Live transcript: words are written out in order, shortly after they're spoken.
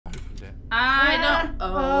it. I don't.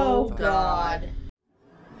 Oh, God.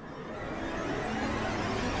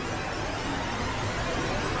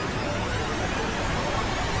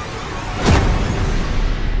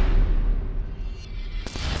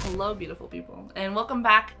 Hello, beautiful people, and welcome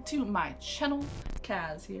back to my channel.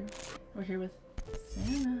 Kaz here. We're here with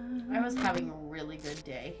Santa. I was having a really good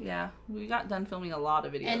day. Yeah, we got done filming a lot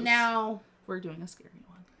of videos. And now we're doing a scary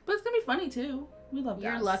one. But it's gonna be funny too. We love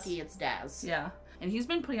You're Daz. lucky it's Daz. Yeah. And he's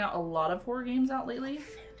been putting out a lot of horror games out lately.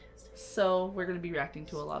 Fantastic. So we're gonna be reacting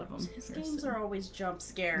to a lot of them. His games are always jump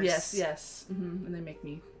scares. Yes, yes. And they make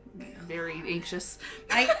me very anxious.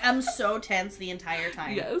 I am so tense the entire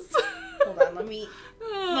time. Yes. Hold on, let me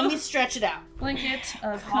stretch it out. Blanket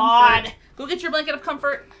of God. comfort. Go get your blanket of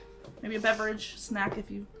comfort. Maybe a beverage, snack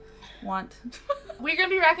if you want. We're gonna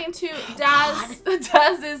be reacting to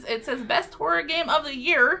DAZ'S. It says best horror game of the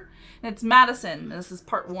year. And it's Madison. This is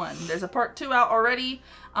part 1. There's a part 2 out already,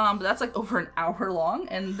 but that's like over an hour long,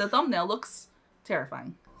 and the thumbnail looks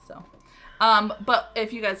terrifying. So, but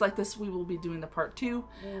if you guys like this, we will be doing the part 2.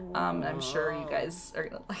 And I'm sure you guys are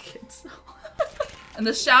gonna like it. So. And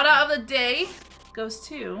the shout out of the day goes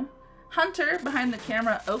to Hunter behind the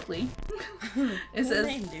camera, Oakley. It says,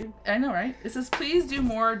 name, dude. I know, right? It says, please do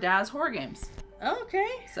more Daz horror games. Okay.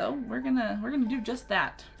 So we're gonna do just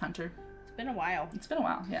that, Hunter. It's been a while. It's been a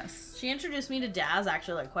while, yes. She introduced me to Daz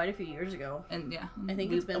actually like quite a few years ago. And yeah, I think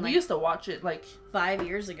we used to watch it like 5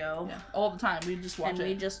 years ago. Yeah, all the time. We just watch it. And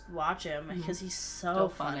we just watch him because he's so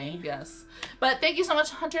funny. Yes. But thank you so much,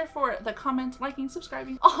 Hunter, for the comment, liking,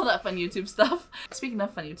 subscribing, all that fun YouTube stuff. Speaking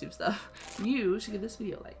of fun YouTube stuff, you should give this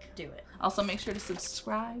video a like. Do it. Also, make sure to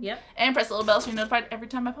subscribe. Yep. And press the little bell so you're notified every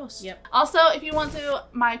time I post. Yep. Also, if you want to,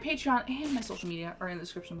 my Patreon and my social media are in the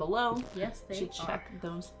description below. Yes, they you should are. check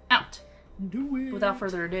those out. Do it. Without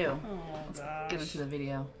further ado, Let's get into the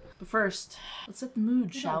video. But first, let's set the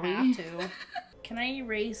mood, shall we? Have to. Can I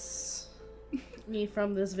erase me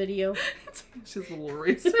from this video? It's just a little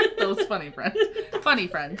eraser. That was funny, friend. Funny,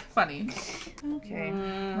 friend. Funny. Okay.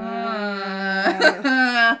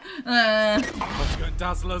 What's going,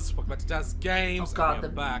 Dazzlers? Welcome back to Daz Games. Oh God, we're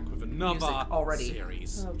back with another already.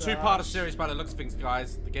 series. Oh, Two-parter series by the looks of things,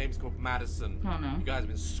 guys. The game's called Madison. Oh no. You guys have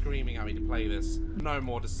been screaming at me to play this. No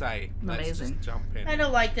more to say. Let's Amazing. just jump in. I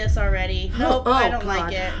don't like this already. Nope, I don't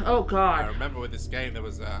like it. Oh I God. remember with this game there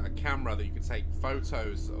was a camera that you could take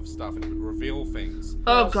photos of stuff and it would reveal things.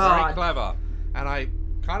 Oh It was God. Very clever. And I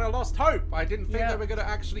kind of lost hope. I didn't think they were going to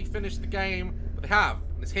actually finish the game, but they have.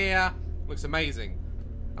 And it's here. Looks amazing.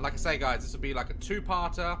 And like I say, guys, this will be like a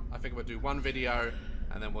two-parter. I think we'll do one video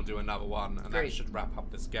and then we'll do another one, and Great. that should wrap up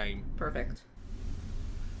this game. Perfect.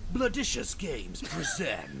 Bloodicious Games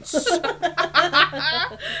presents.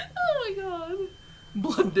 Oh my God.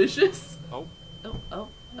 Bloodicious. Oh. Oh. Oh.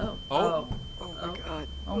 Oh. Oh. Oh my God.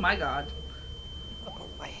 Oh my God. Oh,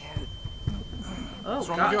 my head. Oh What's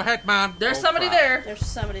wrong God. with your head, man? There's Oh, somebody crap. there. There's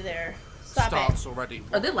somebody there. Stop Starts already.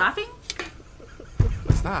 Are they laughing?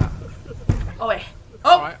 What's that? Oh wait.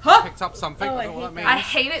 Oh. Alright, I Huh. picked up something. Oh, I I don't know what hate that that. I means.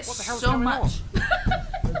 hate it What the hell's so going much.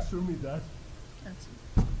 Answer me that.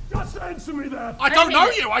 Just answer me that. I don't hate know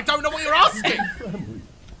it. you. I don't know what you're asking. Family.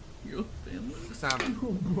 Your family.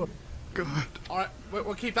 Sam. God. Alright,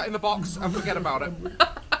 we'll keep that in the box and forget about it.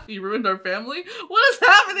 You ruined our family? What is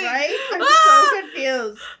happening? Right? I'm Ah! so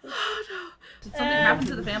confused. Oh, no. Did something happen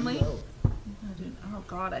to the family? Oh, dude. Oh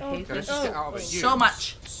God, I hate Okay, let's this just get out of it. so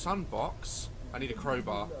much. Sunbox. I need a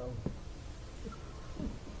crowbar.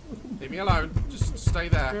 Leave me alone. Just stay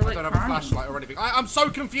there. They're, I like, don't have a crying. flashlight or anything. I'm so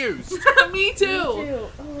confused. Me too.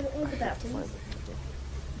 Oh, look at that, please.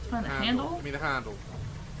 Find the handle. Give me the handle.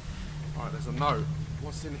 Alright, there's a note.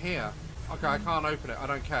 What's in here? Okay, I can't open it. I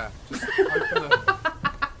don't care. Just open the...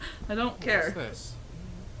 I don't care. What's this?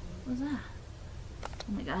 What's that?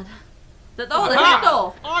 Oh my God. The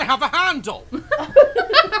handle. Aha! I have a handle!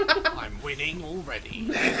 I'm winning already.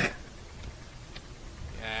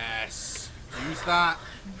 Yes. Use that.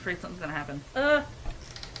 I'm afraid something's gonna happen. Uh,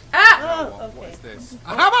 Ah! What okay. is this? A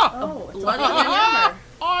hammer! Oh, it's Bloody a hammer.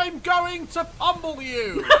 I'm going to pummel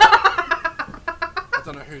you! I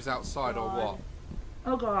don't know who's outside or what.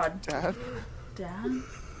 Oh God. Dad? Dad?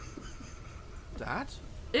 Dad?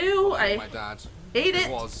 Ew, My I dad. ate He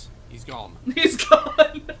it. was. He's gone. He's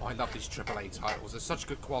gone. Oh, I love these AAA titles. They're such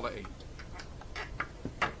good quality.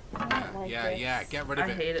 I don't like Yeah, this. yeah. Get rid of I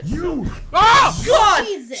it. hate it. You! Ah! God!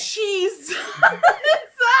 Jesus. Jesus!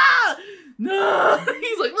 Ah! No!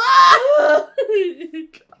 He's like, ah!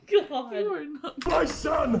 God. You are not. My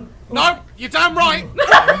son! No! You're damn right!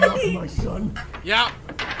 Not my son. Yeah.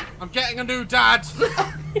 I'm getting a new dad.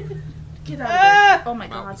 Get out of there. Oh my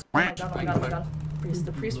Mount God. was Oh my God. Oh my God. Oh my God. Priest.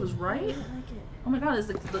 The priest was right. I don't like it. Oh my god, is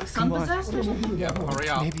the sun Come on. possessed or something? Yeah, hurry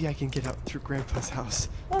up. Maybe I can get out through Grandpa's house.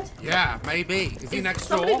 What? Yeah, maybe. Is he next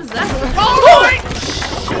door? Somebody possessed?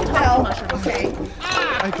 Oh! Well, okay.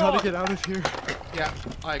 I gotta get out of here. Yeah,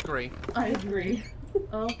 I agree. I agree.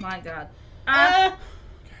 Oh my god.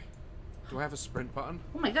 Do I have a sprint button?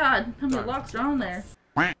 Oh my god, how many Don't. locks are on there?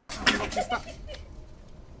 What the fuck is that?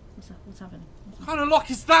 What's happening? What kind of lock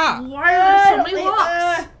is that? Why are there so many wait,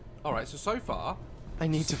 locks? Alright, so far... I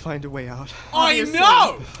need to find a way out. I Obviously.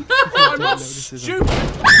 know! I'm not notices stupid!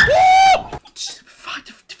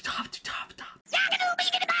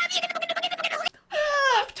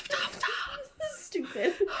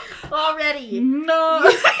 Stupid. Already. No!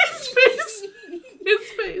 His face! His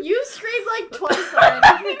face. You screamed like twice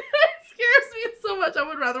already. It scares me so much. I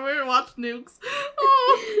would rather we watch nukes.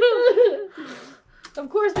 Oh. Of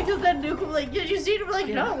course, because then Nuke was like, did you see it? I'm like,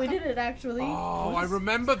 no, we didn't actually. Oh, I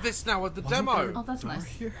remember this now with the demo. Oh, that's Door nice.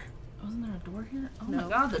 here? Wasn't there a door here? Oh No. my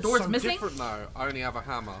god, the It's door's so missing? different though. I only have a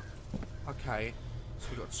hammer. Okay, so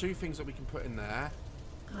we've got 2 things that we can put in there.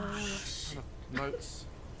 Kind of notes.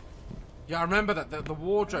 Yeah, I remember that the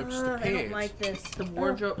wardrobe just I appeared. don't like this. The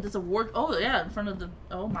wardrobe. There's a wardrobe. Oh, yeah, in front of the.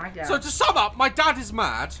 Oh my god. So to sum up, my dad is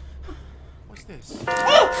mad. What's this?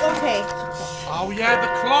 Oh, okay. Oh yeah, the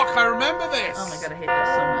clock. I remember this. Oh my god, I hate this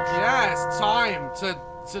so much. Yeah, it's time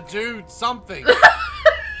to do something.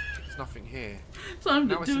 There's nothing here. Time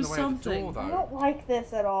Now to it's in do the way of the door, something. I though. don't like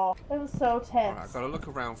this at all. It was so tense. Alright, I've got to look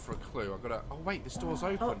around for a clue. I've got to. Oh wait, this door's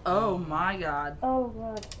open. Oh, oh my god. Oh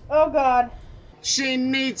god. Oh god. She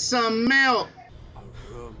needs some milk. A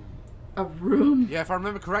room. A room. Yeah, if I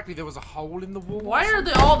remember correctly, there was a hole in the wall. Why are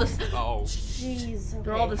they all the? Oh. Jeez. Okay.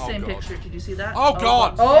 They're all the Oh, same God. picture. Did you see that? Oh,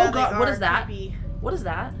 God. Oh Yeah, they god. What are is that? creepy. What is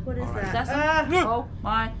that? What is Alright. Is that that? something? Oh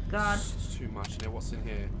my god. It's too much in here. What's in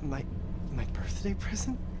here? My birthday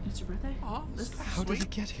present? It's your birthday? Oh, this is How did sweet. it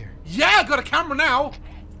get here? Yeah, I got a camera now.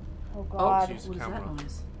 Oh Oh, god. Use the what is that camera.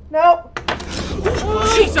 noise? Nope.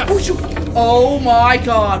 Jesus! Oh my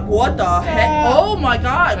god, what the heck? Oh my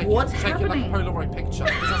god, Shake what's it, shake happening? it like a Polaroid picture.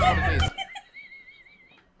 'Cause that's what it is.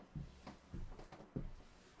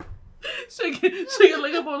 Shake it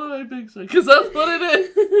like a Polaroid picture, because that's what it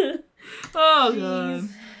is. Oh god.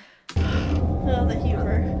 Oh, the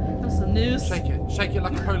humor. That's the news. Shake it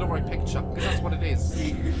like a Polaroid picture. Because that's what it is.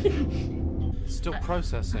 It's still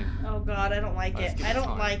processing. Oh god, I don't like Let's it. give I it don't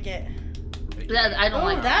time. like it. Yeah, I don't Oh,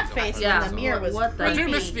 like that it. face Yeah, in the mirror was what the- I do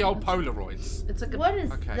creepy. miss the old Polaroids. It's like a. What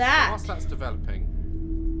is Okay, that? whilst that's developing,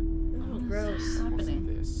 Oh, gross. What's happening?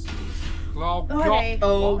 this. Oh, Okay. God.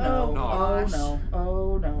 Oh Oh, no! Oh gosh. no!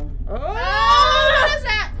 Oh no! Oh! What is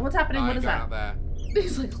that? What's happening? What is Out that? there.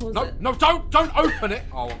 He's like, close No, it. no, don't open it.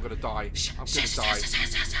 Oh, I'm gonna die. I'm gonna die.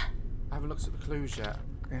 I haven't looked at the clues yet.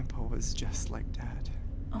 Grandpa was just like Dad.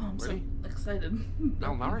 Oh, I'm Really? so excited.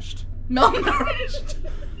 Malnourished? Malnourished.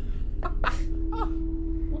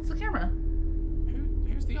 What's the camera?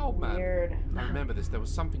 Who's the old man? Weird. I remember this. There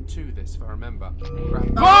was something to this, if I remember. Oh!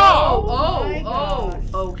 my Oh! gosh.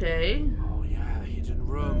 Oh! Okay. Oh yeah, the hidden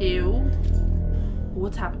room. Ew.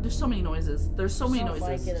 What's happened? There's so many noises. There's so many Don't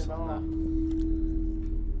noises. like it at all.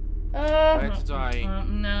 Where did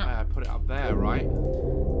No. I put it up there, right?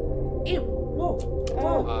 Ew. Whoa.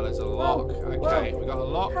 Whoa. Oh, there's a lock. Okay, we got a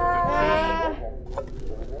lock.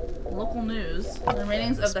 Local news. The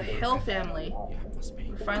ratings of the Hill family Yeah, it must be.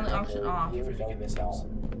 were finally auctioned off. Everything in this house.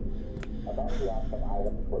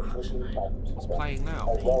 It's playing now.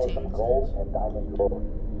 Paintings.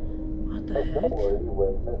 What the heck?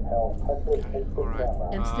 Okay,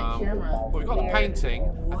 alright. Instant camera. Well, we've got the painting.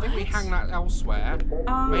 I think we What? hang that elsewhere.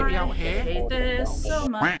 Maybe out I here? hate this so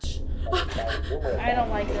much. I don't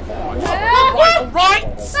like this at all. Right!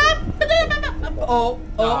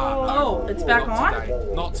 Oh, it's back Not on?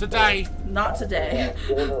 today. Not today. Not today.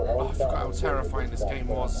 Oh, I forgot how terrifying this game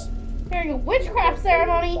was. Hearing a witchcraft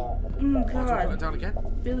ceremony. Oh Put it god. down again.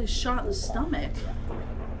 Billy shot in the stomach.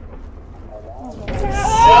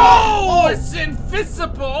 Oh, it's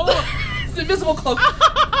invisible! It's an invisible cloak.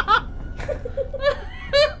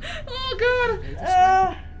 Oh god.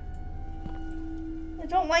 I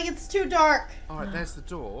don't like it's too dark. Alright, there's the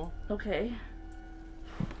door. Okay.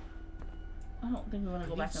 I don't think we want to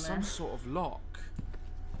go back in there. Some sort of lock.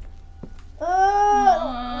 Okay.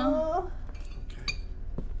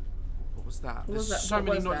 What was that? What There's was that? so What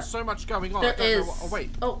many was noises, that? so much going on. There I don't is. know what. Oh wait.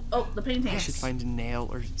 Oh, the painting. I should find a nail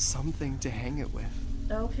or something to hang it with.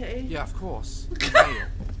 Okay. Yeah, of course. Nail.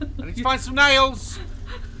 I need to find some nails.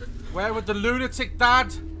 Where would the lunatic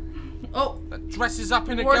dad Oh, that dresses up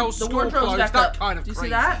in a Ward- girl's the school wardrobe's clothes? back That up. kind of Do you see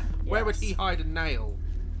crazy. that? Where would Yes. he hide a nail?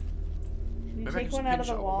 You Maybe I take can one just out of pinch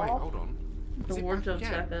the it. Oh, wall. wait, hold on. Is the it back wardrobe's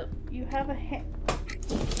again? back up. You have a hand.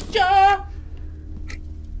 Ja!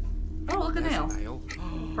 look, a There's nail. a nail.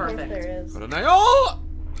 Perfect. There is. Got a nail!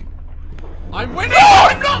 I'm winning! No,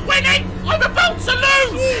 I'm not winning! I'm about to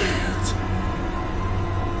lose!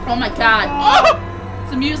 Oh my god. Oh!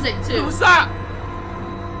 It's the music What too. was that?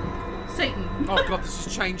 Satan. Oh god, this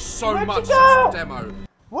has changed so Where'd you much go? since the demo.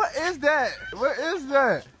 What is that? What is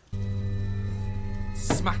that?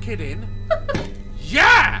 Smack it in.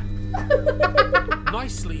 Yeah!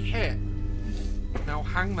 Nicely hit. Now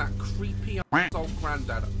hang that creepy old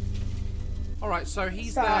granddad. Alright, so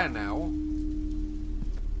he's Stop. there now.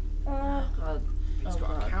 God. He's Oh,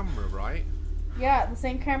 got a God. camera, right? Yeah, the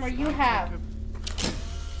same camera you have.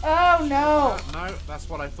 Oh no! No, that's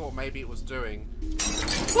what I thought maybe it was doing.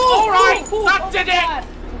 Alright! That did it!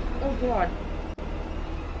 Oh god.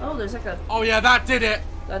 Oh, there's like a... Oh yeah, that did it!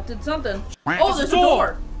 That did something. There's Oh, a there's a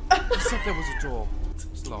door. door! He said there was a door.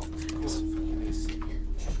 It's locked. Of course it fucking is.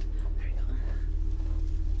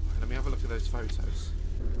 Let me have a look at those photos.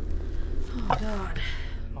 Oh god.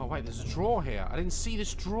 Oh wait, there's a drawer here. I didn't see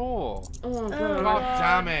this drawer. Oh God god.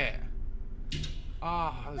 damn it.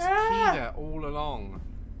 Ah, there's a key there all along.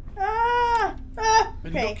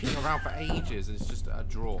 Been Okay. looking around for ages and it's just a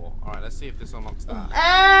drawer. Alright, let's see if this unlocks that.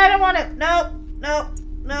 I don't want it. Nope. Nope.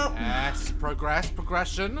 Nope. Yes,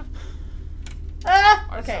 progression.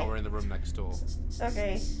 Alright, Okay. so we're in the room next door.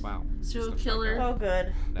 Okay. Wow. Serial This looks killer. Oh,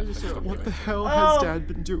 good. Netflix serial documentary. What the hell Oh. has Dad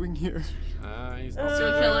been doing here? He's not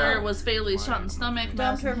Serial doing killer well. was fatally shot in the stomach.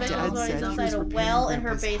 Dumped her Madison victims Dad Hall. said bodies he was inside a repairing well in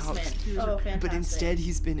her Grandpa's house. basement. Oh, fantastic. But instead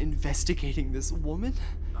he's been investigating this woman?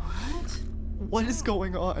 What? What is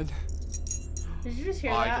going on? Did you just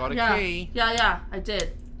hear I that? got a Yeah. key. Yeah, I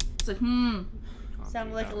did. It's like, Can't Sounded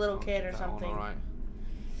do like that. a little Can't kid do or that one, something. alright.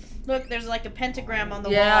 Look, there's like a pentagram on the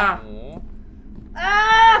Yeah. wall. Oh,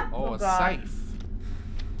 Ah! oh, a God. safe.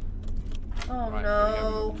 Oh Right, here we go,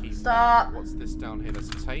 no. we'll keep Stop. that. What's this down here? There's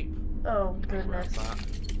a tape. Oh, Grab goodness. that.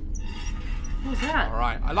 What was that?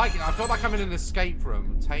 Alright, I like it. I feel like I'm in an escape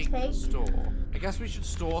room. Take Take. and store. I guess we should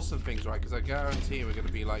store some things, right? Because I guarantee we're going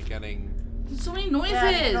to be like getting There's so many noises.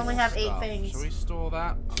 Yeah, you only have 8 stuff. things. Should we store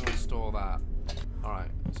that? I'm going to store that.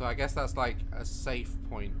 Alright, so I guess that's like a safe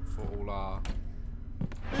point for all our...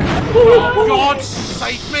 Oh God!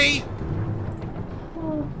 Save me!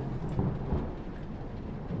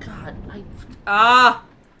 God,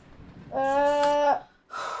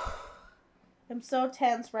 I'm so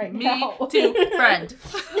tense right Me now. too, friend.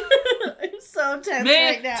 I'm so tense Me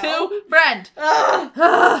right now. too, friend.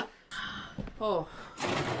 Ah, Oh.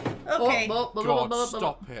 okay. God,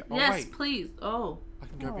 stop it. Oh Yes, wait, please. Oh. I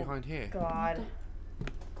can go behind here. God.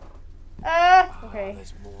 Oh, Okay.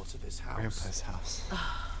 there's more to this house. Grandpa's house.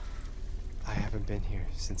 I haven't been here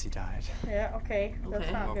since he died. Yeah, okay. That's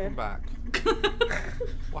Okay. not Welcome good. back.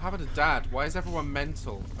 What happened to Dad? Why is everyone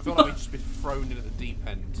mental? I feel like we've just been thrown in at the deep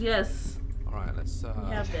end. Yes. Alright, let's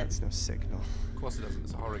Yeah. There's no signal. Of course it doesn't,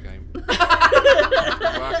 it's a horror game.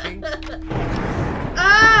 Working?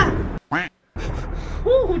 Ah!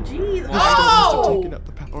 Oh, jeez. This storm must have Oh! taken up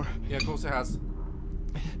the power. Yeah, of course it has.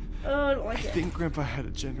 Oh, I don't I like it. think Grandpa had a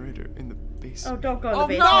generator in the Oh, basement. don't go in the Oh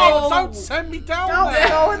basement. no! Don't send me down Don't there!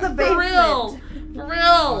 go in the For basement. real. For I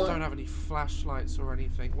real. don't have any flashlights or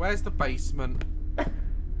anything. Where's the basement? Oh,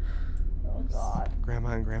 God. Grandma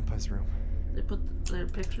and Grandpa's room. They put their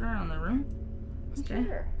picture on the room. Okay.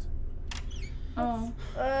 Sure. Oh.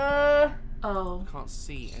 Oh. Can't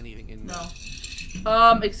see anything in there.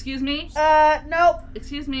 No. Excuse me. Nope.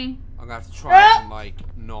 Excuse me. I'm gonna have to try and like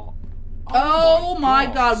not. Oh my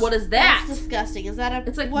God! What is that? That's disgusting. Is that a?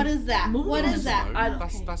 It's like what is that? moving What on is its that? No, I-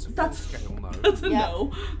 that's a full That's- scale no. That's a Yep.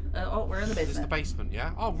 no. Oh, we're in the It's the basement. basement,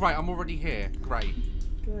 yeah? Oh right, I'm already here. Great.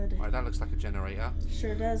 Good. Right, that looks like a generator.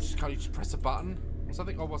 Sure does. Can't you just press a button or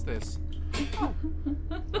something? Oh, what's this?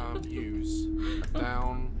 Use.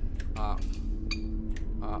 Down, up,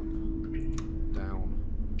 down,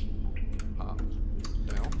 up,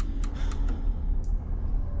 down.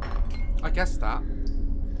 I guessed that.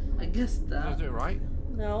 I guess Did I that. do it right?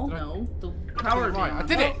 No. No, the I did power it right. down. I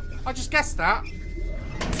did it! I just guessed that.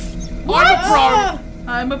 What? I'm a pro!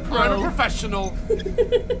 I'm a I'm a pro. professional.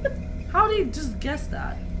 How do you just guess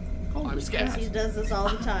that? I'm He scared. does this all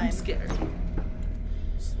the I'm time. scared.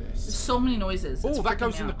 What's There's this? so many noises. It's Oh, that freaking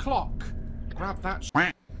goes me in the out. clock. Grab that.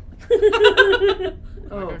 I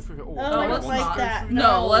Oh. go through it. Oh, I I don't don't want like to that. go through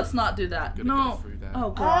No, let's not do that. Gonna No. go through there.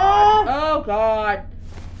 Oh God. Oh God.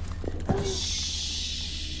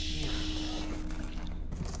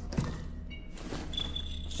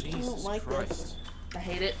 Jesus like Christ. this. I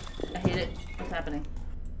hate it. I hate it. What's happening?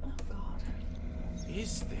 Oh, God.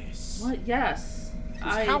 Is this? What? Yes.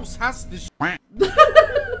 This house has this.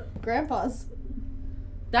 Grandpa's.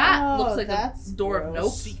 That looks like a that's door of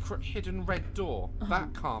nope. Secret hidden red door. That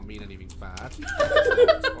can't mean anything bad.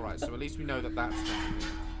 Alright, so at least we know that that's down here.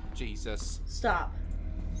 Jesus. Stop.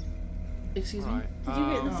 Excuse me? Right. Did you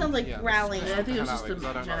hear? That sounds like growling. Yeah, I think it was Hell just out, the because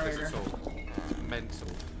I don't know if generator. this is all mental.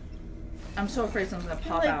 I'm so afraid something's gonna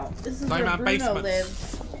pop Like, out. this is No, where man, Bruno basements.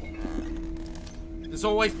 lives. There's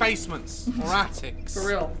always basements or attics. For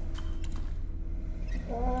real.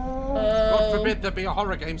 God forbid there be a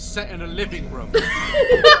horror game set in a living room.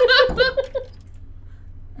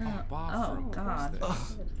 Bathroom. Oh, God.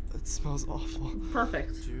 What's this? It smells awful.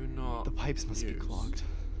 Perfect. Do not. The pipes must be use. clogged.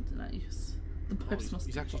 Did not use. The pipes must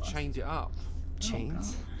He's be actually closed. chained it up.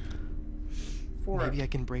 Chains? For Maybe I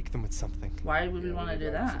can break them with something. Why would we want to do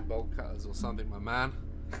that? Some bolt cutters or something, my man.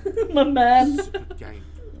 My man. It's a good game.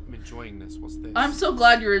 I'm enjoying this. What's this? I'm so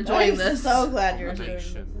glad you're enjoying I'm this. so glad you're enjoying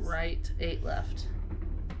this. Accommodation. Right, 8 left.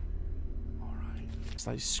 Alright. It's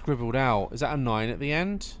like scribbled out. Is that a 9 at the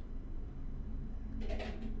end?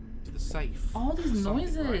 To the safe. All these Something,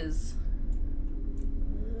 noises.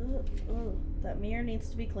 That mirror needs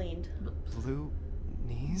to be cleaned. Blue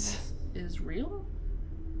knees? Is real?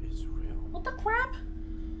 Right? Is real. What the crap?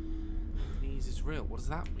 Knees is real. What does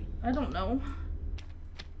that mean? I don't know.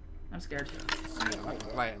 I'm scared. So, I'm gonna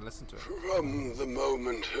play it and listen to it. From the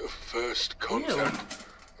moment of first contact,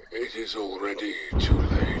 it is already too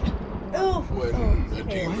late. Oh, When a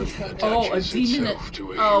demon attaches Oh, a demon. itself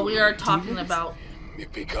to a Oh, we are human, talking about.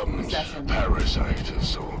 it becomes Possession. a parasite of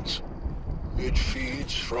sorts. It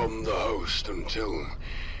feeds from the host until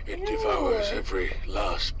it devours every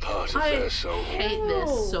last part of I their soul. hate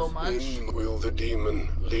this so much. Then will the demon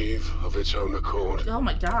leave of its own accord. Oh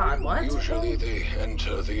my god, what? Usually they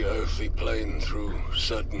enter the earthly plane through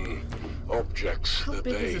certain objects How that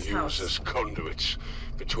big they is this use house? as conduits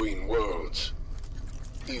between worlds.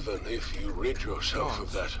 Even if you rid yourself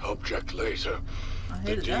of that object later, I the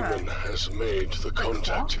hated that. demon has made the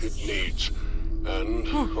contact clocks? it needs and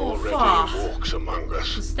already fuck. walks among The us.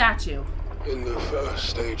 statue. In the first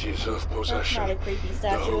stages of that's possession, not a creepy the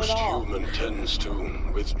statue host at all. human tends to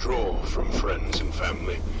withdraw from friends and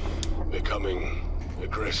family, becoming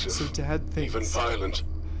aggressive, So Dad even thinks violent.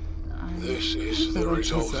 This is the I'm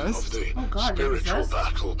result of possessed? the Oh God, you're spiritual possessed?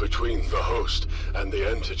 battle between the host and the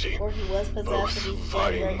entity, Or he was possessed both and he's dead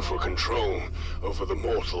vying right for now. control over the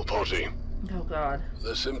mortal body. Oh god.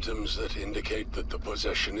 The symptoms that indicate that the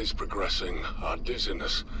possession is progressing are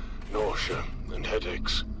dizziness, nausea, and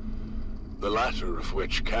headaches. The latter of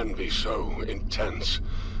which can be so intense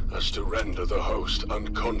as to render the host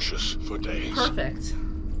unconscious for days. Perfect.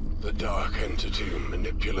 The dark entity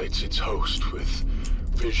manipulates its host with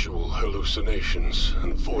visual hallucinations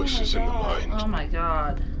and voices in the mind. Oh my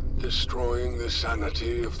god. Destroying the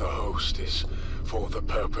sanity of the host is for the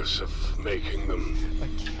purpose of making them I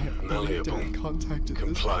can't believe malleable, Dad contacted this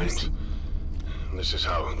compliant. person. This is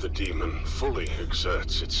how the demon fully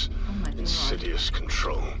exerts its Oh my god. insidious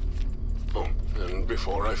control. Oh, and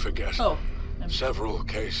before I forget, Oh. several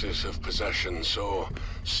cases of possession saw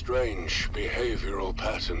strange behavioral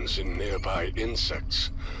patterns in nearby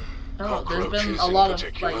insects. Oh, there's been Cockroaches a in lot of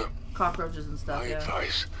particular. like cockroaches and stuff, I yeah.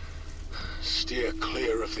 advise, steer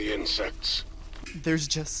clear of the insects. There's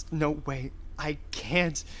just no way. I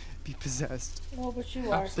can't be possessed. Oh, but you are.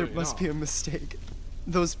 There Absolutely must not. be a mistake.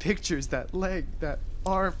 Those pictures, that leg, that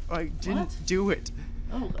arm, I didn't What? do it.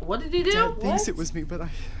 Oh, what did he do? Dad thinks What? it was me, but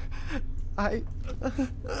I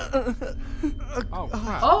Oh,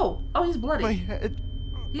 crap. Oh, oh, he's bloody. my head,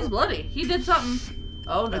 He's bloody. He did something.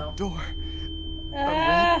 Oh a no. door,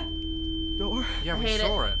 Ah, door. Yeah, I we hate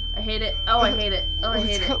saw it. it. I hate it. Oh, I hate it. Oh, I What's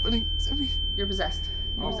hate it. happening to me? You're possessed.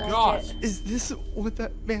 You're Oh, possessed. God. Is this what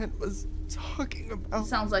that man was talking about?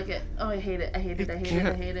 Sounds like it. Oh, I hate it. I hate it. I hate it.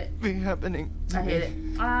 I hate it. Be happening to I hate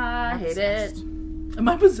me. it. I hate it. Possessed. Am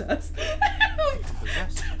I possessed?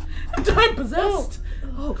 Possessed. I'm possessed.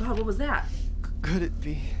 Oh God, what was that? Could it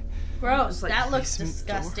be? gross. It's like That looks basement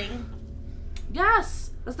door. disgusting.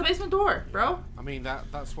 Yes, that's the basement door, bro. I mean,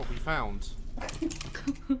 that's what we found.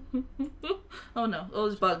 Oh no. Oh,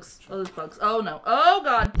 there's bugs. Oh, there's bugs. Oh no. Oh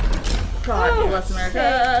God. God bless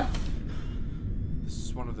America. This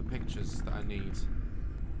is one of the pictures that I need.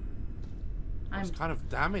 I'm It's kind of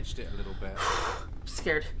damaged it a little bit.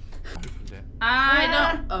 scared. Opened it.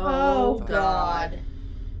 I don't. Oh, God.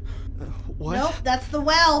 God. What? Nope, that's the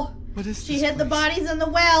well. What is She this hid the place? bodies in the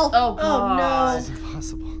well. Oh, God. It's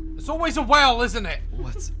impossible. It's always a well, isn't it?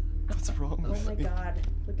 What's wrong Oh with my me? God.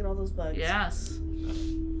 Look at all those bugs. Yes.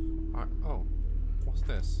 Alright, oh, what's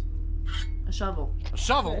this? A shovel. A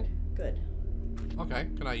shovel? Good. Okay,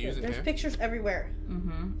 can I use it There's here? pictures everywhere.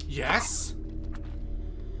 Mm-hmm. Yes.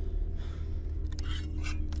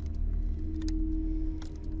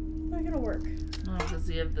 that gonna work? Oh, because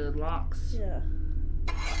you have the locks. Yeah.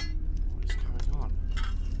 What is going on?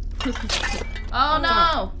 Oh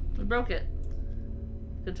no! We broke it.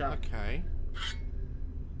 Good job. Okay.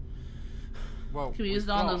 Well, Can we use it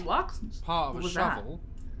on those locks? Part of What a was that? shovel.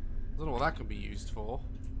 I don't know what that could be used for.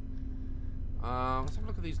 Let's have a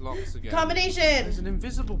look at these locks again. Combination! There's an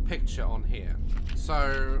invisible picture on here.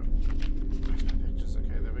 So, where's my pictures?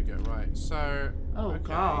 Okay, there we go. Right. So, Oh okay.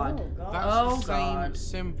 god. Oh god. That's Oh, the same God.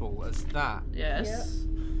 symbol as that. Yes.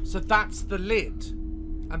 So that's the lid,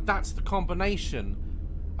 and that's the combination.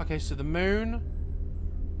 Okay, so the moon,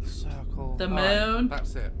 circle. The Alright, moon.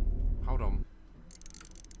 that's it. Hold on.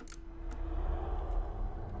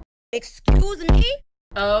 Excuse me?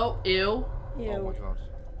 Oh, ew. Oh my Ew. god.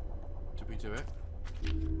 Did we do it?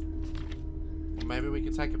 Or maybe we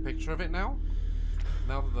could take a picture of it now?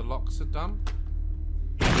 Now that the locks are done?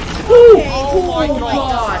 Oh my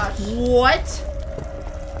god. What?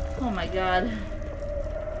 Oh my god.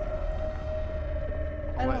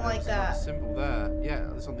 I don't wait, like there's another that. symbol there.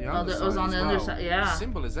 Yeah, it's on the other side. It was on as the well. other side, yeah. The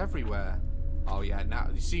symbol is everywhere. Oh yeah, now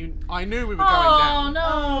you see, I knew we were going Oh down.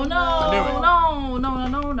 no, no, I knew it. no, no,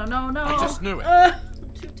 no, no, no, no. I just knew it.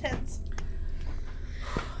 Too tense.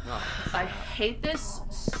 Oh, I hate this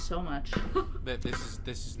so much.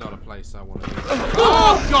 this is not a place I want to be.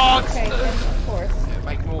 Oh god! Okay, of course. Yeah,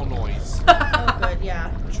 make more noise. Oh, good,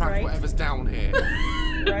 yeah. Attract Right? whatever's down here.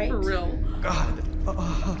 Right? For real. God.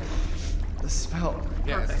 The smell.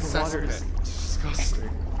 Yeah, it's The water is cesspit. disgusting.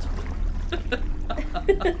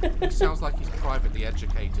 It sounds like he's privately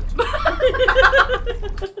educated.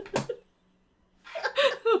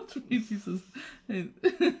 Jesus. He's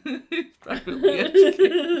privately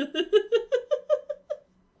educated.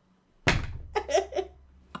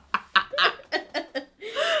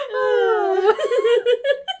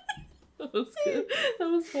 That was good. That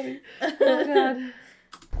was funny. Oh god.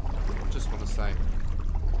 Just want to say,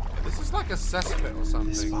 yeah, this is like a cesspit or something.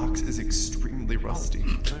 This box is extremely rusty.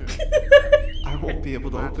 No. I won't be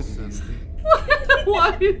able to open Madison. these things.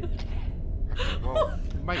 Why? Well,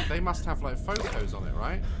 mate, they must have like photos on it,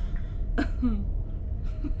 right?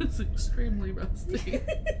 It's extremely rusty.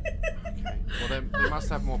 Okay. Well, they must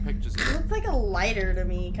have more pictures of it. Looks like a lighter to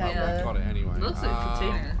me, Oh, kind I of. got it anyway. Looks like a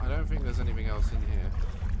container. I don't think there's anything else in here.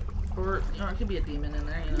 Or it could be a demon in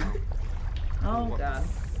there, you know. Oh What god.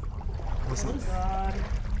 Wasn't God.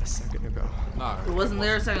 a second ago. No. It wasn't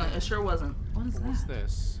there a second. It sure wasn't. What is What's that?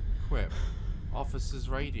 this? Equip. Officer's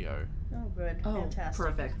radio. Oh, good. Oh, Fantastic.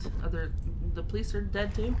 perfect. The police are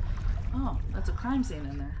dead too? Oh, that's a crime scene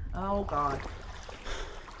in there. Oh god.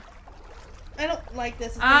 I don't like this.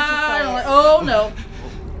 It's I too don't like. quiet. Oh no.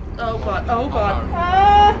 Oh god. Oh god. no.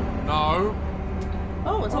 Ah! No.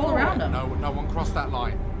 Oh, it's all around him. No, no one crossed that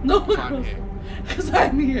line. No, Because I'm here. because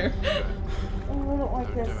I'm here. Oh, I don't like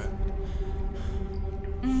Don't this. do it.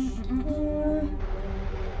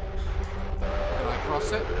 Can I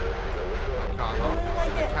cross it? I cannot.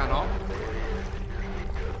 I cannot.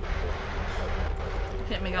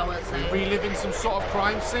 Can't make out what it's saying. Reliving some sort of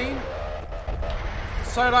crime scene.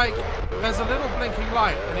 So like, there's a little blinking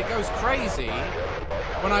light and it goes crazy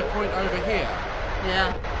when I point over here.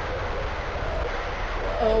 Yeah.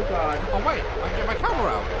 Oh god. Oh wait, I can get my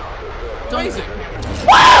camera out. Don't- Amazing.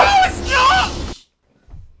 Wow, it's not!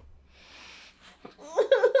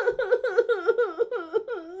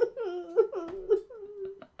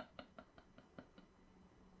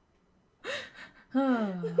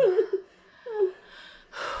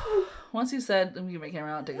 Once you said, let me get my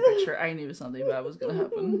camera out and take a picture, I knew something bad was gonna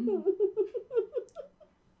happen.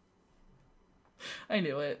 I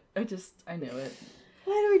knew it. I knew it.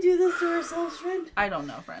 Why do we do this to ourselves, friend? I don't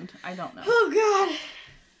know, friend. I don't know. Oh god.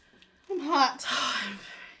 I'm hot.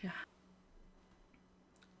 Yeah.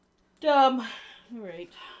 Dumb. Alright.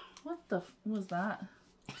 What the f was that?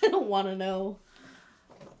 I don't want to know.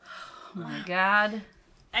 Oh my god.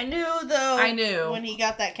 I knew though. I knew. when he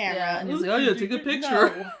got that camera. Yeah, and he's like, oh yeah, take a picture. No.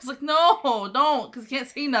 I was like, no, don't, because you can't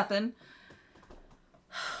see nothing.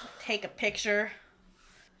 Take a picture.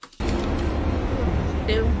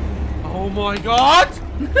 Ew. Oh my god!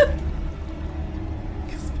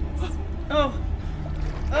 Oh.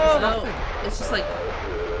 Oh, it's just like.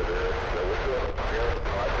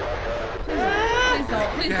 Please don't,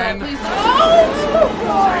 please Again. don't, please don't.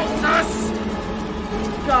 Jesus!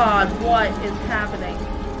 God, what is happening?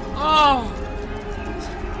 Oh!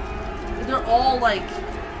 They're all like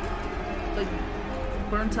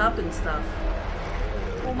burnt up and stuff.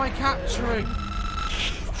 What am I capturing?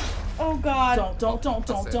 Oh god. Don't,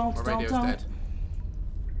 That's it. My radio's dead.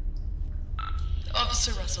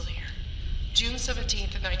 Officer Russell here. June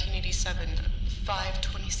 17th, 1987,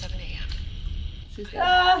 5:27 a.m. She's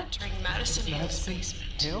dead. Entering Madison Hill's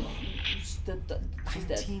basement. Hill? She's dead.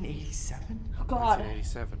 1987? Oh God.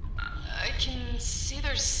 1987. I can see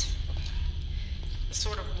there's a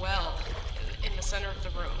sort of well in the center of the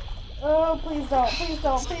room. Oh, please don't. Please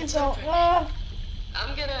don't. Please don't. Ah,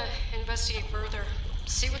 I'm gonna investigate further,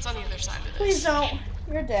 see what's on the other side of this. please don't.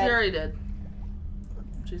 You're She dead. already did.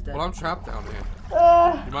 She's dead. Well, I'm trapped down here.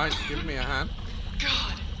 You mind giving me a hand?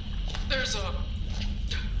 God, there's a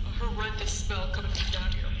horrendous smell coming from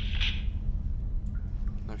down here.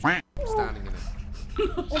 No, I'm standing in it.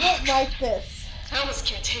 I don't like this. I almost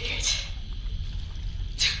can't take it.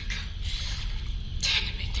 Time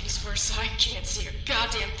to make things worse. I can't see a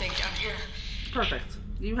goddamn thing down here. Perfect.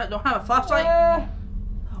 You don't have a flashlight?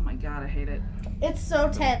 Oh my God, I hate it. It's so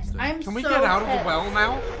tense. I'm Can we so get out of tense. the well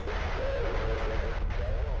now?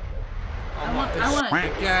 I want to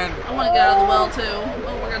get Again. out of the well too.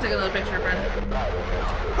 Oh, we're gonna take another picture, friend.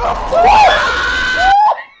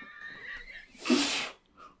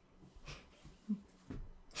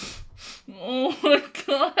 Oh my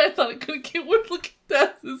God! I thought it couldn't get worse. Look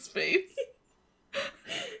at his face.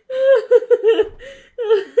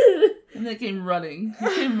 And they came running.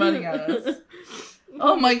 They came running at us.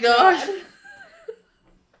 Oh my gosh!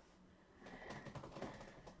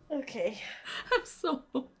 Okay. I'm so.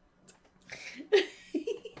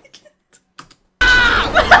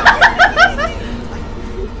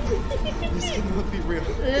 This cannot be real.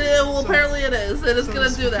 Yeah, well, apparently it is. It is gonna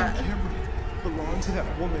do that. Belong to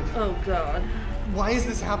that woman. Oh God. Why is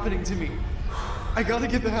this happening to me? I gotta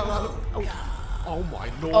get the hell out of. Oh my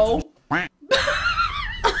lord. Oh.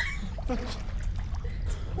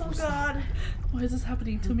 Oh God. Why is this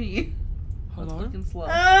happening to me? Hello? Looking slow.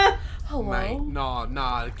 Hello. Mate,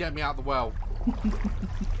 nah, get me out the well.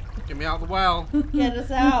 Get me out the well. Get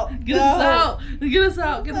us out. Get us out. Get us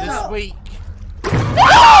out. Get us This out. week.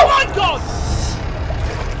 Oh my God!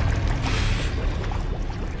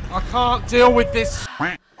 I can't deal with this.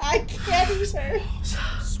 I can't either.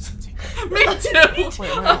 Me too.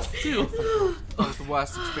 Us too. That was the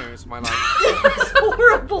worst experience of my life. It's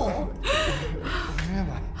horrible. Where am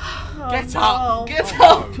I? Get no. up! Get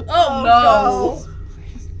up! Oh no!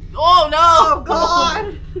 Oh no! Oh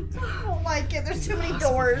God! I don't like it. There's too many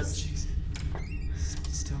doors.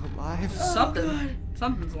 Still alive? Something.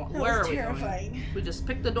 Something's wrong. That Where was are we terrifying. going? We just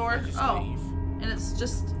picked the door. Just Oh, leave. and it's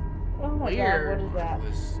just Oh my Weird. God! What is that?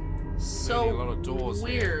 There's so really a lot of doors here.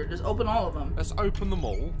 weird. Just open all of them. Let's open them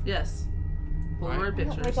all. Yes. Right. Polaroid With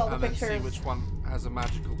pictures. all the And then see pictures. which one has a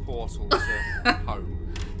magical portal to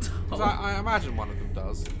home. 'Cause I imagine one of them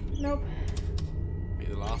does. Nope. Be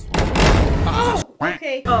the last one. Oh.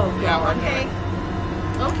 Okay. Oh Yeah, God. Okay.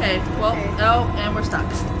 Okay. Well. Okay. Oh, and we're stuck.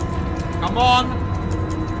 Come on!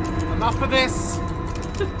 Enough of this!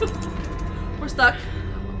 We're stuck.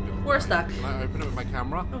 We're stuck. Can I open it with my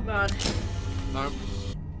camera? Oh God. No.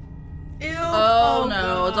 Ew. Oh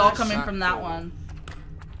no! It's all gosh. coming from that That one.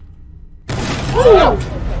 You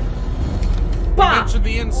Bah! mentioned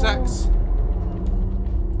the insects.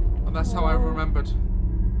 And that's how I remembered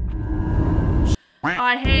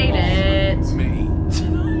I hate it. me.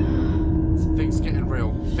 Things getting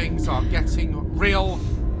real. Things are getting real.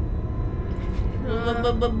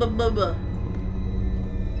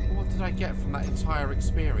 What did I get from that entire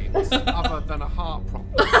experience other than a heart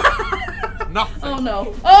problem? Nothing. Oh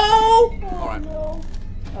no! Oh! Alright.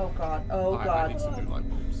 Oh God. Oh I God! need some new light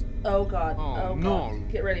bulbs. Oh God! Oh, Oh no.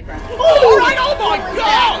 God! Get ready, friend. Alright, oh my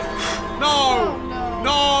god! No!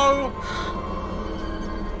 No!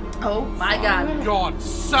 Oh my God! For God's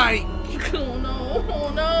sake! Oh no! Oh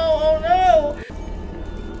no! Oh no!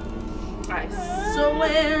 I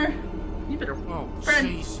swear! You better. Oh, Friend.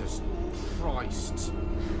 Jesus Christ.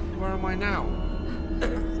 Where am I now?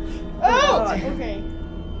 Oh. Okay.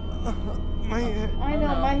 My head. I know.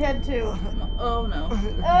 no. My head too. Oh no!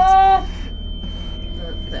 Ah.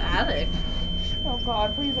 The attic. Oh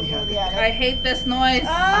God! Please don't go to the I attic. hate this noise. I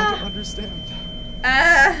Ah. don't understand.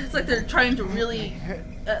 It's like they're trying to really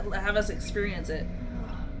have us experience it.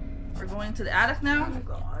 We're going to the attic now. Oh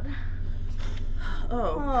God.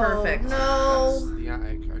 Oh, perfect. That's No. the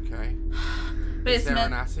attic, okay. Basement.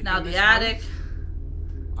 an attic Now in the this attic.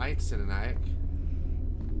 I ain't seen an attic.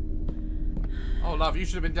 Oh, love, you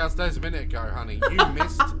should have been downstairs a minute ago, honey. You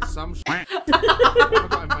missed some shit. I've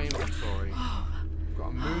got in my inventory. I've got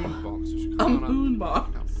a moon box, which A I can't moon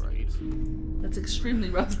box. upgrade. That's extremely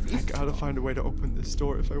rusty. I gotta find a way to open this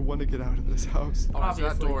door if I want to get out of this house. Alright, so that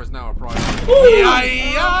Obviously. door is now a private.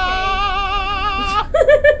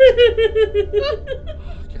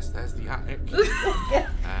 I guess there's the attic.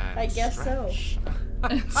 I guess so.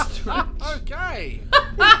 Okay.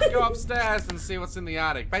 Go upstairs and see what's in the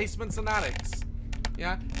attic. Basements and attics.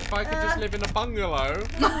 Yeah? If I could just live in a bungalow,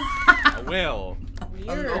 I will.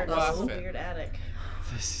 Weird. Worth it. Weird attic.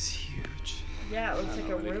 This is huge. Yeah, it looks like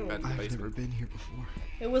a really room. bad. I've never been here before.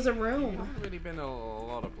 It was a room. I've really been a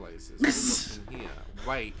lot of places. What's in here?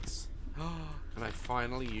 Wait. Can I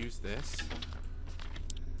finally use this?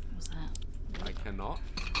 What's that? I cannot.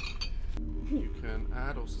 You can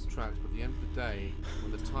add or subtract, but at the end of the day,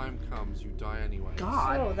 when the time comes, you die anyway.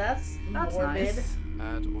 God. Oh, that's morbid. Nice.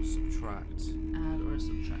 Add or subtract. Add or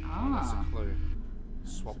subtract. Oh, that's Ah. a clue.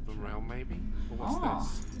 Swap them around, maybe? Or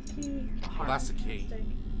what's this? Key. Oh, that's a key.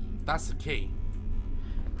 That's the key.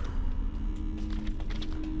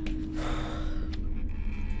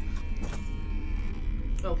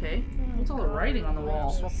 Okay. What's all the writing on the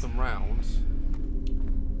wall? Swap them round.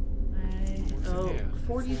 Oh, here?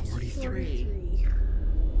 43.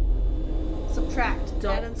 Subtract.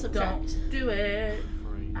 Don't, Add and subtract. don't do it.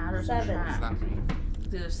 3. Add or Seven. What does subtract. that mean?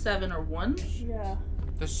 It's either 7 or 1. Yeah.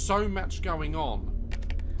 There's so much going on.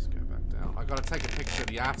 Let's go back down. I gotta take a picture of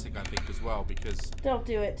the attic, I think, as well, because Don't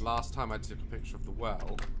do it. last time I took a picture of the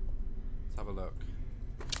well. Let's have a look.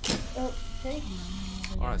 Oh, okay.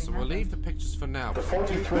 Alright, so we'll leave the pictures for now. The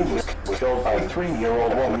 43 was killed by a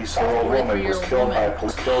 3-year-old police officer. Woman was killed by a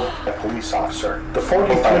police officer. The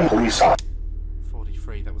 45 police officer.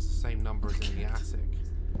 43, that was the same number as in the attic.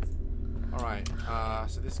 Alright,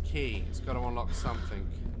 so this key, it's got to unlock something.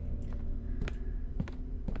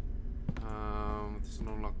 This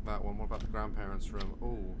will unlock that one. What about the grandparents' room?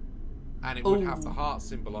 Ooh. And it would have the heart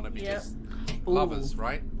symbol on it because lovers,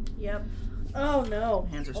 right? Yep. Oh no.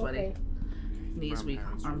 Hands are sweaty. Okay. Knees weak,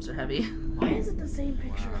 arms are heavy. Why is it the same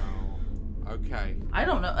picture? Wow. Okay. I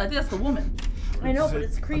don't know. I think that's the woman. I know, but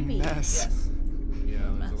it's creepy. Mess. Yes. Yeah,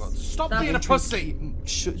 there's a lot. Stop That being a pussy!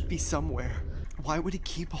 Should be somewhere. Why would he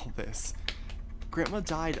keep all this? Grandma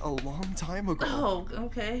died a long time ago. Oh,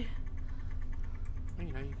 okay. Well,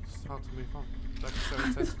 you know, it's hard to move on. That's so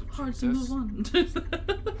sensitive. Hard to move on.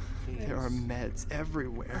 There are meds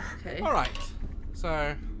everywhere. Okay. Alright,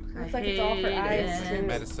 so Looks like it's all for eyes too.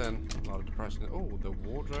 medicine, a lot of depression. Oh, the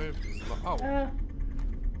wardrobe is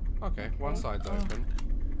okay, one side's open.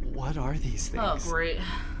 What are these things? Oh, great.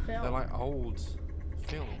 They're like old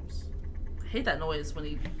films. I hate that noise when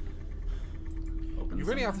he opens You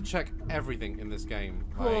really have to them. check everything in this game.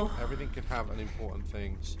 Like, Oh. everything could have an important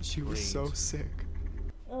thing. She was so sick.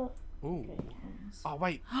 Oh. Ooh. Oh,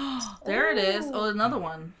 wait. There it is. Oh, another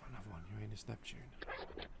one. Another one. Uranus Neptune.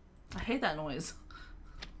 I hate that noise.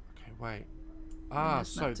 Okay, wait. Ah, Uranus,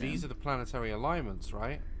 so Neptune. these are the planetary alignments,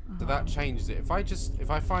 right? So that changes it. If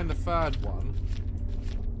I find the third one,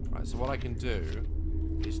 right, so what I can do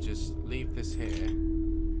is just leave this here.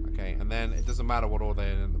 Okay, and then it doesn't matter what order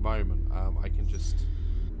they're in at the moment. I can just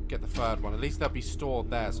get the third one. At least they'll be stored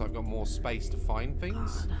there, so I've got more space to find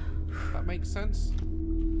things. That makes sense.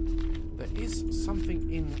 There is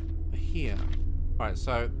something in here. Right,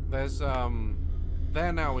 so there's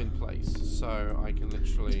they're now in place, so I can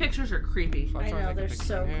literally. These pictures are creepy. Shall I I try and know, take a they're picture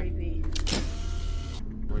so in here? creepy.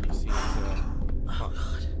 Really seems Oh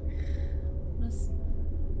god.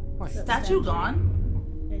 Wait, Statue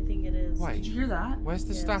gone? I think it is. wait. Did you hear that? Where's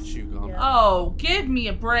the Yes. statue gone? Yeah. Oh, give me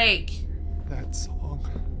a break. That song.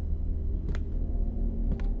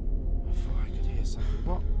 I thought I could hear something.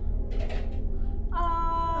 What?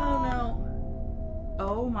 Oh no.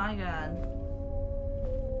 Oh my god.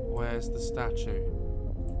 Where's the statue?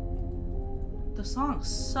 The song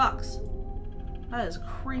sucks. That is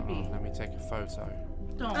creepy. Oh, let me take a photo.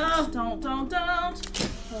 Don't. Don't.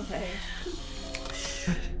 Okay.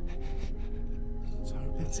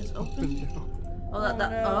 It's open now. Oh, that.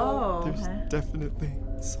 no. Oh. There's Okay. definitely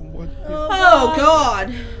someone here. Oh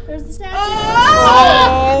god. There's the statue.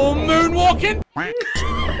 Oh, moonwalking!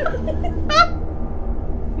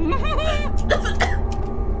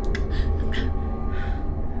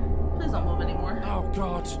 Please don't move anymore. Oh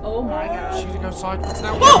god. Oh my god. She's gonna go sideways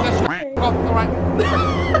now. Whoa! Yes, oh, alright.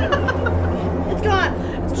 It's gone.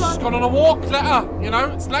 It's She's gone. gone on a walk, let her. You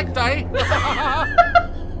know, it's leg day.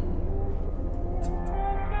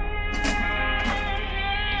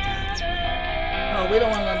 Oh, we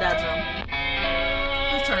don't want to go in Dad's room.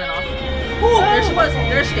 Please turn it off. Oh, there she was.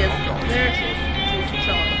 There she is. There she is. She's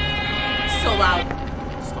chilling. So loud.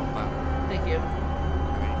 Stop that. Thank you.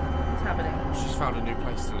 Okay. What's happening? She's found a new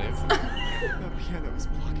place to live. That piano is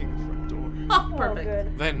blocking the front door. Oh, Oh, perfect.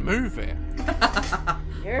 good. Then move it.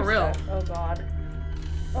 You're For real. stuck. Oh god.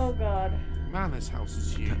 Oh god. Man, this house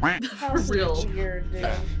is huge. House real. is weird, dude.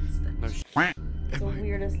 No It's the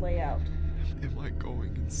weirdest layout. Am I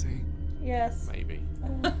going insane? Yes. maybe.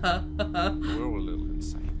 We're all a little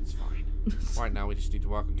insane. It's fine. Right now, we just need to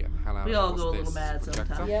work on getting the hell out of We here. all What's go a this? little mad Projector?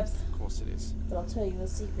 sometimes. Yep. Of course it is. But I'll tell you a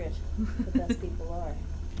secret. The best people are.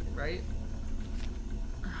 Right?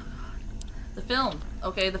 Oh, God. The film.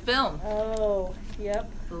 Okay, the film. Oh,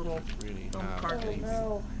 yep. The little Really film have card Oh things.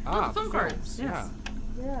 no. Ah, the film films, cards. Yes.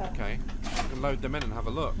 Yeah. Okay. You can load them in and have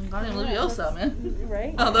a look. Wingardium Leviosa, man.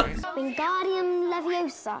 Right? Oh, the Wingardium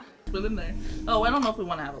Leviosa. put in there. Oh, I don't know if we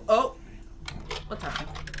want to have it. Oh, what's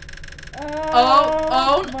happening?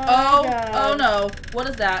 Oh Oh no! What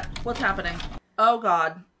is that? What's happening? Oh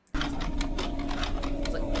God! It's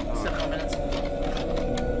like 7 more minutes.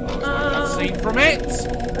 It's like that scene from it!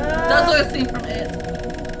 Does look like a scene from it.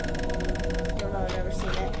 I don't know, I've never seen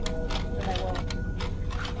it. But I will.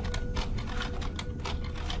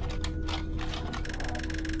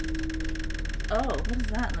 Oh, what is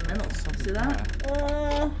that in the middle? Something See that?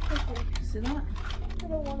 there. See that? I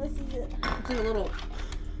don't want to see it. It's like a little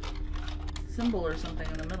symbol or something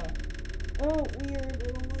in the middle. Oh, weird. I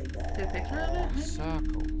don't like that. See a picture of it? Maybe?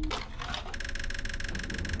 Circle.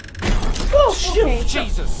 Oh, okay.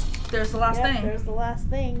 Jesus! There's the last Yep, thing. there's the last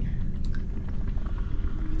thing.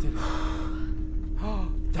 I did it. Oh,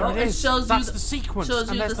 there Oh, it it is. shows you That's the- the sequence, shows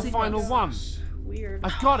and you there's the the final sequence. one. Weird.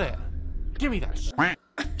 I've got it. Give me that.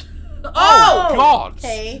 Oh! God!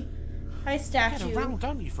 Okay. Hi, Get statue. around,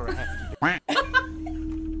 don't you, for a hefty.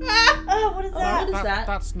 Oh, what is that? What is that?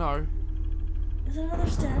 That's no. Is that another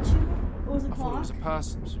statue? Or was it a I thought it clock? was a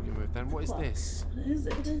person, so we can move then. What is Clock. this? What is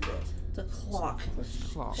it? What is it? It's a clock.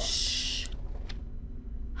 Clock. Shh.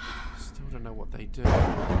 Still don't know what they do.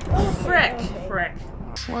 Oh, Frick. okay. Frick.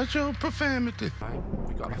 Watch your profanity. Right,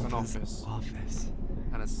 we got an office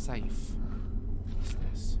and a safe. What's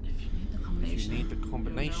this? If you need the If combination, you need the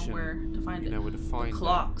combination, you know where to find you it. know where to find the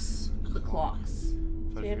clocks. The clocks.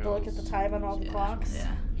 it. So you have to look at the time on all the Yeah. clocks?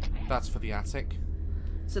 Yeah. That's for the attic.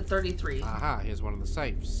 It's at 33. Aha, here's one of the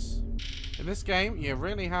safes. In this game, you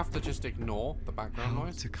really have to just ignore the background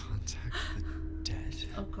noise. To contact the dead.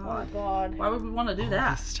 Oh Oh, God. God. Why would we want to do All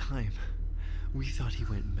that? this time, we thought he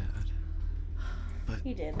went mad. But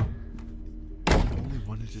He did. he only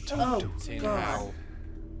wanted to talk to Tin him. God. hell.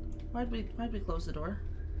 Why'd we close the door?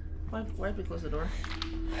 Why'd we close the door?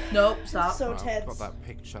 Nope. Stop. So Well, I've tense. got that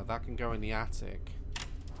picture. That can go in the attic.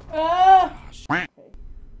 Ah!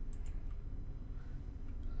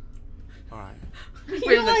 Alright.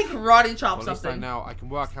 We're gonna like- karate chop Well, at least I something. know I can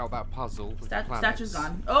work out that puzzle with the planets. Statue's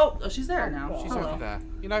gone. Oh, she's there now. She's Hello. over there.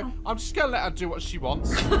 You know, I'm just gonna let her do what she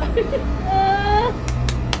wants. Ah!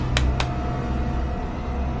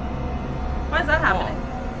 Why is that happening?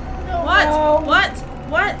 No, What? no. What?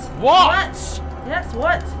 What? What? Yes,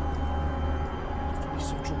 what? It's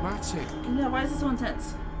so dramatic. Yeah, why is it so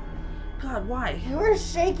intense? God, why? You're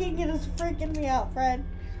shaking and it's freaking me out, Fred.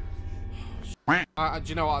 Do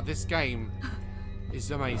you know what? This game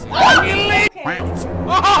is amazing. Okay.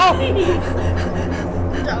 Oh!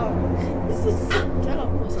 Dumb. This is so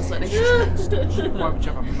dumb. So sweaty. Why would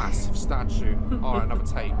you have a massive statue? Alright, another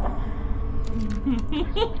tape.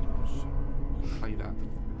 Play that.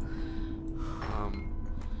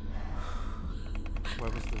 Where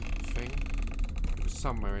was the thing? It was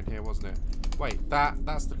somewhere in here, wasn't it? Wait,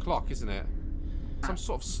 that's the clock, isn't it? Some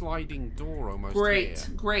sort of sliding door almost Great,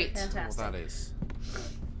 here. great. I don't know what that is.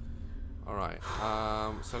 Alright,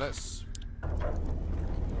 so let's...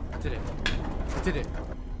 I did it. I did it.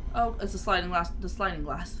 Oh, it's the sliding glass. The sliding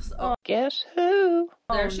glass. Oh, Guess who?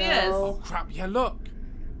 there she is. Oh crap, yeah look!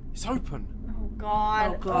 It's open. Oh, God.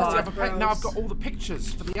 Oh, Let's God. have a pic- now I've gross. got all the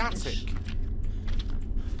pictures for the attic.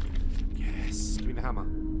 Yes, give me the hammer.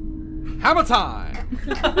 Hammer time!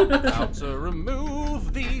 How to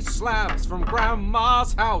remove these slabs from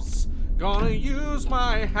Grandma's house. Gonna use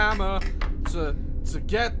my hammer to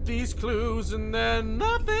get these clues, and then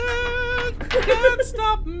nothing can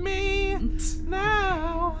stop me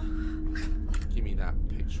now. Give me that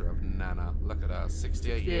picture of Nana. Look at her,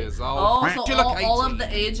 68 years old. Oh, so You look all 80. of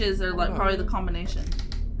the ages are like probably the combination.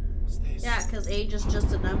 What's this? Yeah, because age is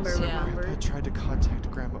just a number, Yeah. remember? I tried to contact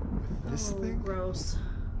Grandma with this Oh, thing. gross.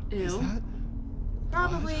 Is Ew. that?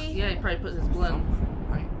 Probably. Yeah, he probably put his blood.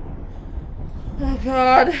 Right. Oh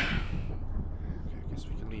God. Okay, I guess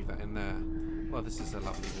we can leave that in there. Well, this is a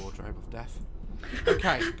lovely wardrobe of death.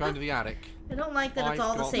 Okay, going to the attic. I don't like that it's I've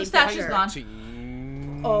all the got same statue's picture. gone.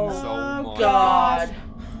 Jeans. Oh, my God.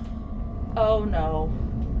 Oh no.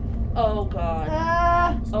 Oh God.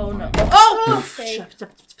 Ah! Oh no. Oh! Okay.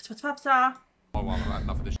 Oh, well, I've had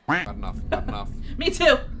enough of this. Had enough. Had enough. Me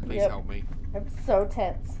too. Please Yep. help me. I'm so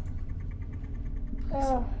tense.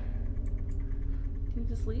 Oh. Can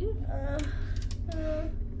you just leave?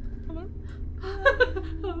 Hello?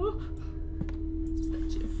 Oh. It's a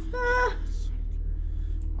statue. Ah.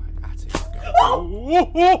 Right, attic.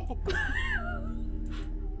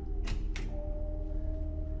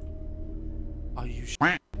 Are you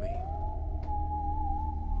shitting me?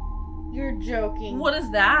 You're joking. What is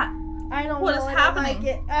that? I don't know. What is happening? Like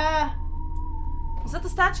it. Is that the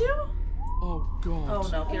statue? Oh god. Oh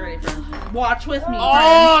no, get ready for it. Watch with me.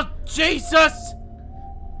 Oh Jesus!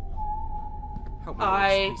 Help me,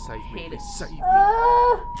 I please save me. hate Please it. save me.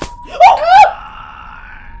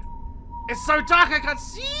 It's so dark I can't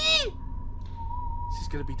see. She's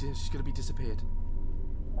gonna be disappeared.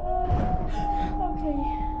 Okay.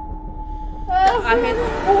 I hate it.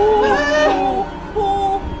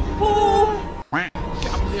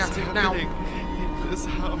 Get up in the attic now. In this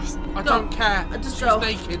house. I don't care. Just She's go.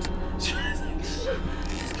 naked.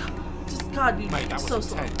 Just God, you Mate, that was so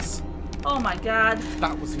slow. intense. Oh my God.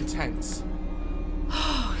 That was intense.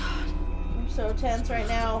 I'm so tense right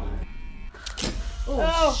now.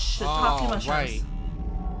 Oh shit! Coffee mushrooms. Wait.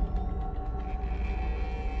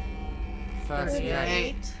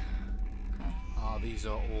 38. Oh, these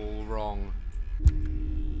are all wrong.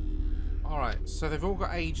 Alright, so they've all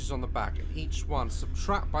got ages on the back, and each one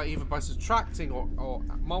either by subtracting or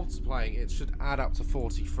multiplying, it should add up to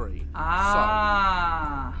 43.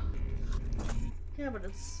 Ah. Yeah, but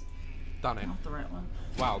it's Done it. Not the right one.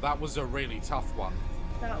 Wow, that was a really tough one.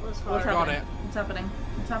 that was hard. Got it. What's happening?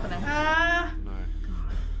 What's happening? Ah. No.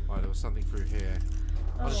 Oh, there was something through here.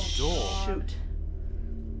 Oh, there's a door. Shoot.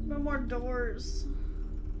 No more doors.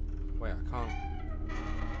 Wait, I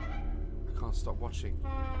can't stop watching.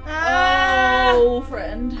 Ah. Oh,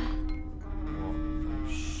 friend.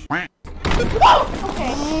 What?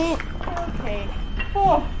 Okay. Okay.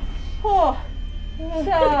 Oh. Oh.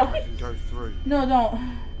 Stop. I can go through. No,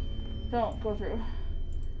 don't. Don't go through.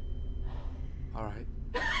 Alright.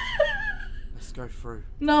 Let's go through.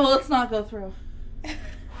 No, let's not go through.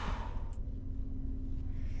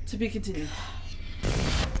 To be continued.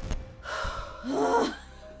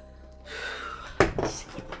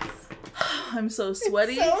 I'm so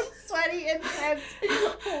sweaty. It's so sweaty and tense.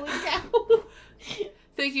 Holy cow.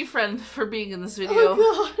 Thank you, friend, for being in this video.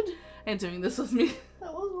 Oh god. And doing this with me.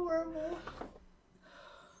 That was horrible.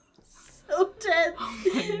 So tense.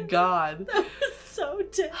 Oh my god. That was so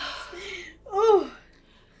tense. Oh.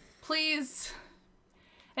 Please,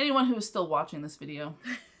 anyone who is still watching this video,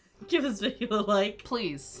 give this video a like.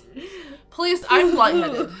 Please. Please, I'm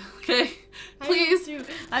lightheaded. Okay? Please.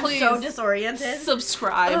 I'm please so disoriented.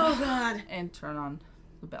 Subscribe. Oh god. And turn on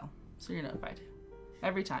the bell so you're notified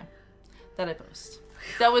every time that I post.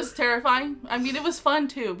 That was terrifying. I mean, it was fun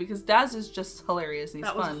too because Daz is just hilarious. And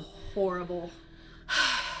he's fun. Was horrible.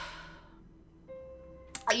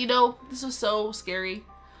 You know, this was so scary.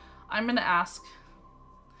 I'm gonna ask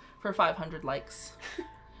for 500 likes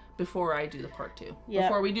before I do the part 2. Yep.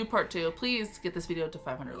 Before we do part 2, please get this video to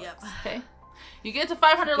 500 likes. Okay? You get to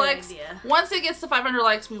 500 likes. Idea. Once it gets to 500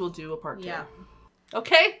 likes, we will do a part 2. Yeah.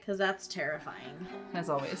 Okay? Because that's terrifying. As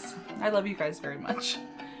always. I love you guys very much.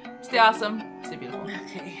 Stay awesome. Stay beautiful.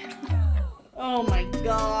 Okay. Oh my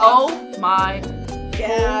god. Oh my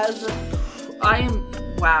Gaz. I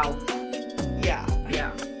am. Wow. Yeah.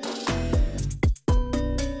 Yeah.